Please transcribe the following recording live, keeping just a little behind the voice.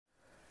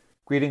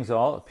Greetings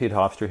all, Pete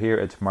Hofstra here.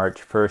 It's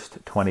March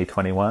 1st,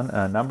 2021.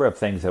 A number of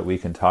things that we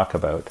can talk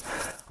about.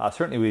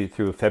 Certainly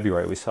through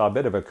February, we saw a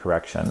bit of a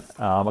correction.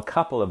 A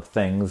couple of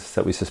things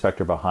that we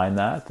suspect are behind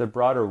that. The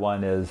broader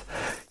one is,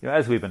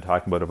 as we've been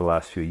talking about over the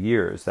last few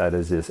years, that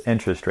is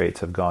interest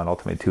rates have gone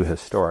ultimately to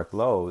historic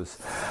lows.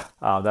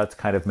 That's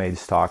kind of made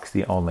stocks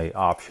the only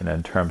option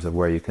in terms of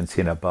where you can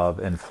see an above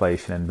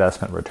inflation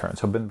investment return.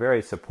 So I've been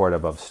very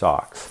supportive of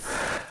stocks.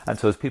 And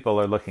so as people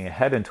are looking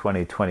ahead in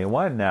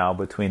 2021 now,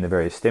 between the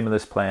various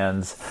stimulus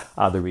plans,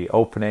 the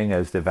reopening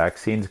as the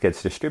vaccines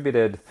gets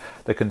distributed,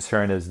 the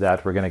concern is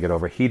that we're going to get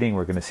overheating,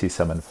 we're going to see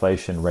some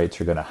inflation,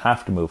 rates are going to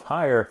have to move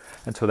higher,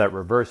 and so that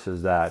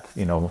reverses that,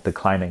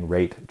 declining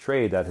rate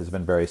trade that has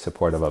been very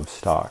supportive of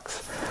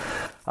stocks.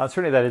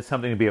 Certainly that is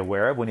something to be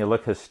aware of. When you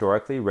look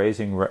historically,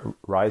 rising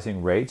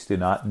rates are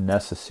not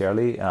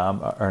necessarily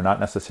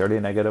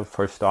a negative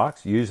for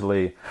stocks.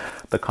 Usually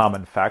the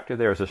common factor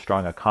there is a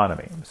strong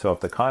economy. So if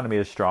the economy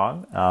is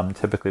strong,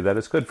 typically that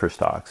is good for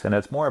stocks. And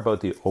it's more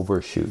about the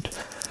overshoot.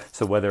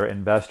 So whether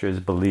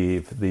investors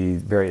believe the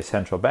various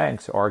central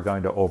banks are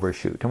going to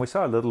overshoot. And we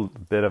saw a little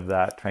bit of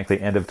that, frankly,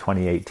 end of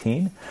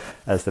 2018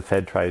 as the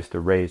Fed tries to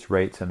raise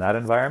rates in that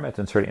environment.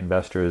 And certainly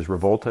investors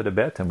revolted a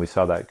bit. And we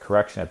saw that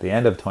correction at the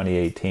end of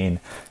 2018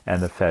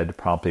 and the Fed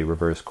promptly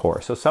reversed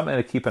course. So something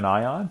to keep an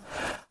eye on.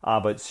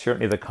 But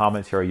certainly the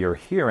commentary you're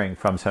hearing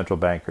from central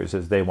bankers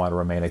is they want to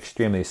remain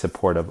extremely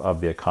supportive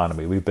of the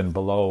economy. We've been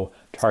below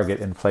target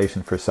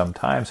inflation for some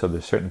time, so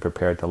they're certainly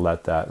prepared to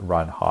let that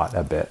run hot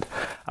a bit.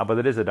 But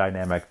it is a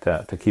dynamic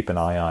to keep an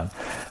eye on.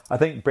 I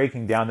think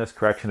breaking down this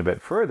correction a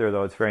bit further,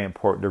 though, it's very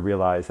important to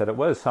realize that it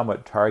was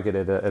somewhat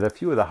targeted at a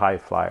few of the high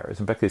flyers,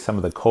 in fact, some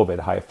of the COVID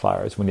high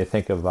flyers. When you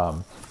think of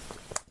a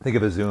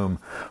Zoom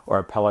or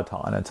a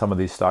Peloton and some of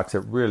these stocks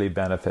that really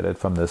benefited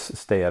from this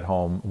stay at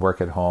home,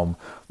 work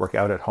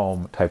out at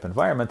home type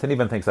environment. And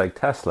even things like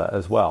Tesla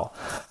as well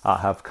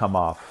have come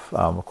off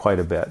quite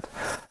a bit.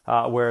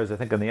 Whereas I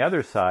think on the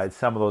other side,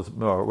 some of those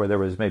where there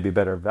was maybe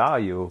better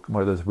value,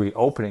 more of those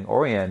reopening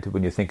oriented,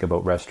 when you think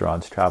about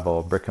restaurants,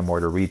 travel, brick and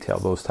mortar retail,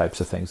 those types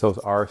of things, those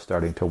are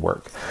starting to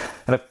work.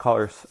 And of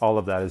course, all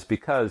of that is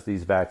because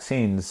these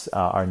vaccines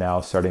are now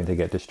starting to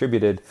get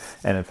distributed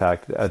and in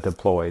fact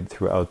deployed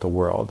throughout the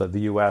world. The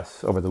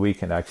U.S. over the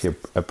weekend actually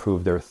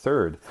approved their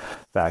third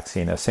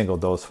vaccine, a single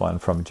dose one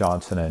from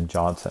Johnson &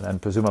 Johnson,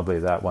 and presumably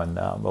that one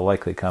will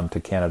likely come to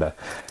Canada.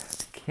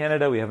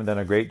 Canada, we haven't done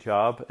a great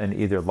job in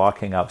either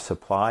locking up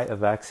supply of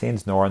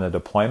vaccines nor in the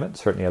deployment.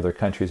 Certainly other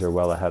countries are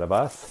well ahead of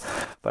us.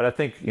 But I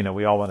think,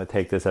 we all want to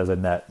take this as a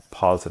net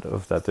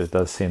positive, that there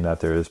does seem that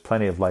there is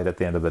plenty of light at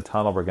the end of the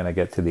tunnel. We're going to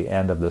get to the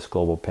end of this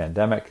global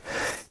pandemic.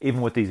 Even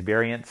with these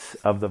variants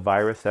of the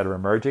virus that are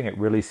emerging, it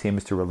really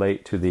seems to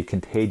relate to the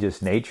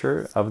contagious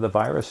nature of the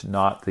virus,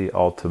 not the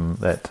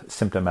ultimate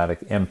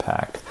symptomatic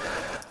impact.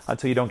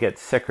 So you don't get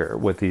sicker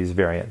with these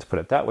variants, put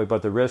it that way.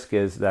 But the risk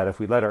is that if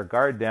we let our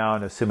guard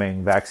down,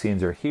 assuming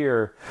vaccines are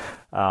here,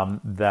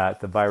 that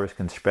the virus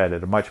can spread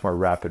at a much more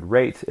rapid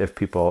rate if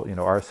people,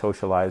 are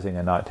socializing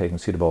and not taking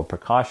suitable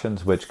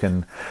precautions, which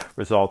can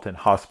result in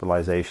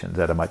hospitalizations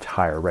at a much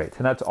higher rate.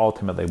 And that's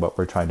ultimately what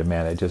we're trying to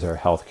manage as our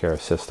healthcare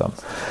system.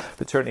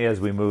 But certainly as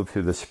we move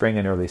through the spring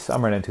and early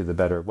summer and into the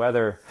better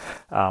weather,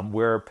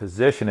 we're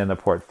positioned in the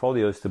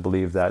portfolios to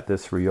believe that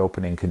this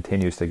reopening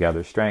continues to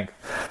gather strength.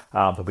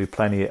 There'll be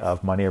plenty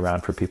of money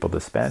around for people to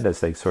spend as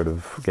they sort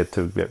of get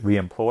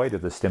reemployed, or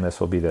the stimulus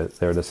will be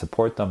there to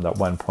support them. That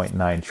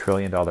 $1.9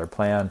 trillion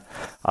plan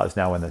is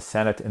now in the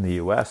Senate in the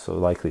U.S., so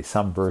likely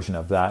some version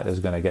of that is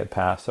going to get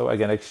passed. So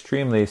again,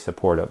 extremely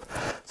supportive.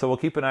 So we'll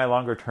keep an eye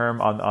longer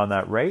term on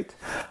that rate,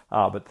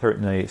 but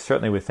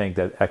certainly we think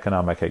that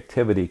economic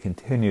activity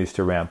continues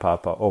to ramp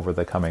up over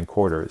the coming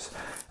quarters,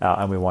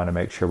 and we want to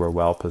make sure we're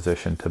well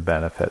positioned to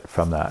benefit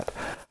from that.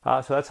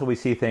 So that's how we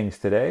see things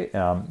today.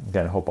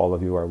 Again, I hope all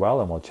of you are well,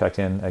 and we'll check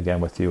in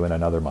again with you in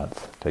another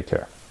month. Take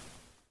care.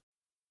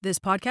 This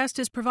podcast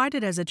is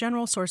provided as a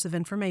general source of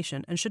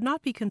information and should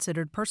not be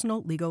considered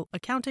personal, legal,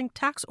 accounting,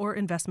 tax, or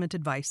investment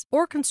advice,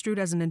 or construed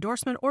as an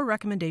endorsement or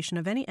recommendation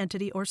of any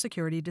entity or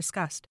security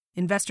discussed.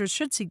 Investors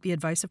should seek the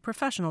advice of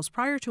professionals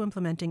prior to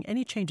implementing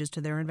any changes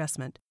to their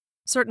investment.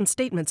 Certain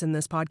statements in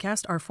this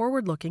podcast are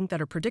forward-looking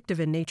that are predictive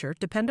in nature,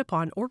 depend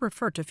upon, or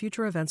refer to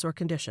future events or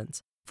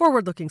conditions.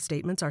 Forward-looking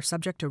statements are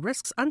subject to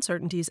risks,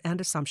 uncertainties, and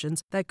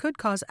assumptions that could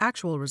cause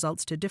actual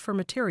results to differ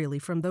materially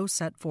from those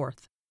set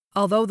forth.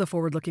 Although the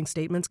forward-looking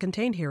statements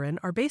contained herein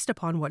are based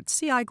upon what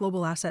CI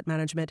Global Asset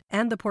Management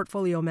and the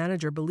portfolio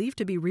manager believe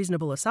to be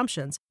reasonable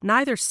assumptions,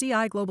 neither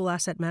CI Global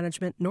Asset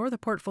Management nor the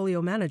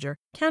portfolio manager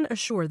can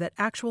assure that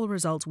actual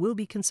results will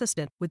be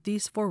consistent with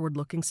these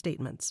forward-looking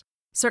statements.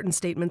 Certain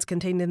statements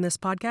contained in this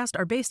podcast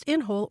are based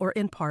in whole or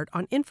in part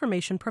on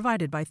information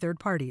provided by third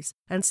parties,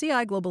 and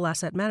CI Global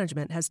Asset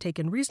Management has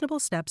taken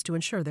reasonable steps to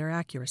ensure their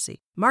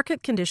accuracy.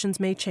 Market conditions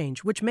may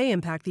change, which may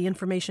impact the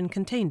information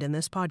contained in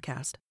this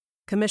podcast.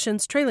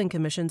 Commissions, trailing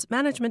commissions,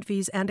 management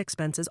fees, and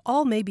expenses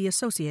all may be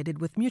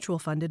associated with mutual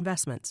fund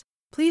investments.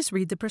 Please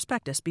read the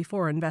prospectus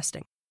before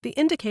investing. The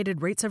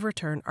indicated rates of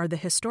return are the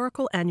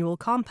historical annual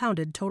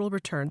compounded total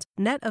returns,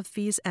 net of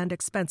fees and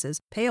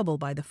expenses payable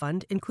by the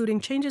fund, including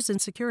changes in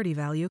security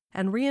value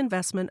and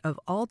reinvestment of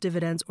all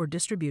dividends or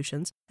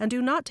distributions, and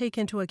do not take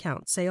into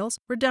account sales,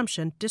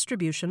 redemption,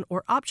 distribution,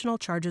 or optional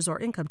charges or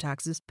income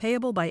taxes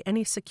payable by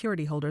any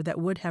security holder that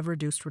would have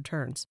reduced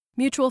returns.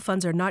 Mutual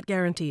funds are not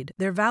guaranteed,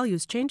 their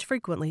values change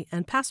frequently,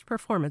 and past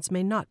performance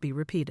may not be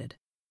repeated.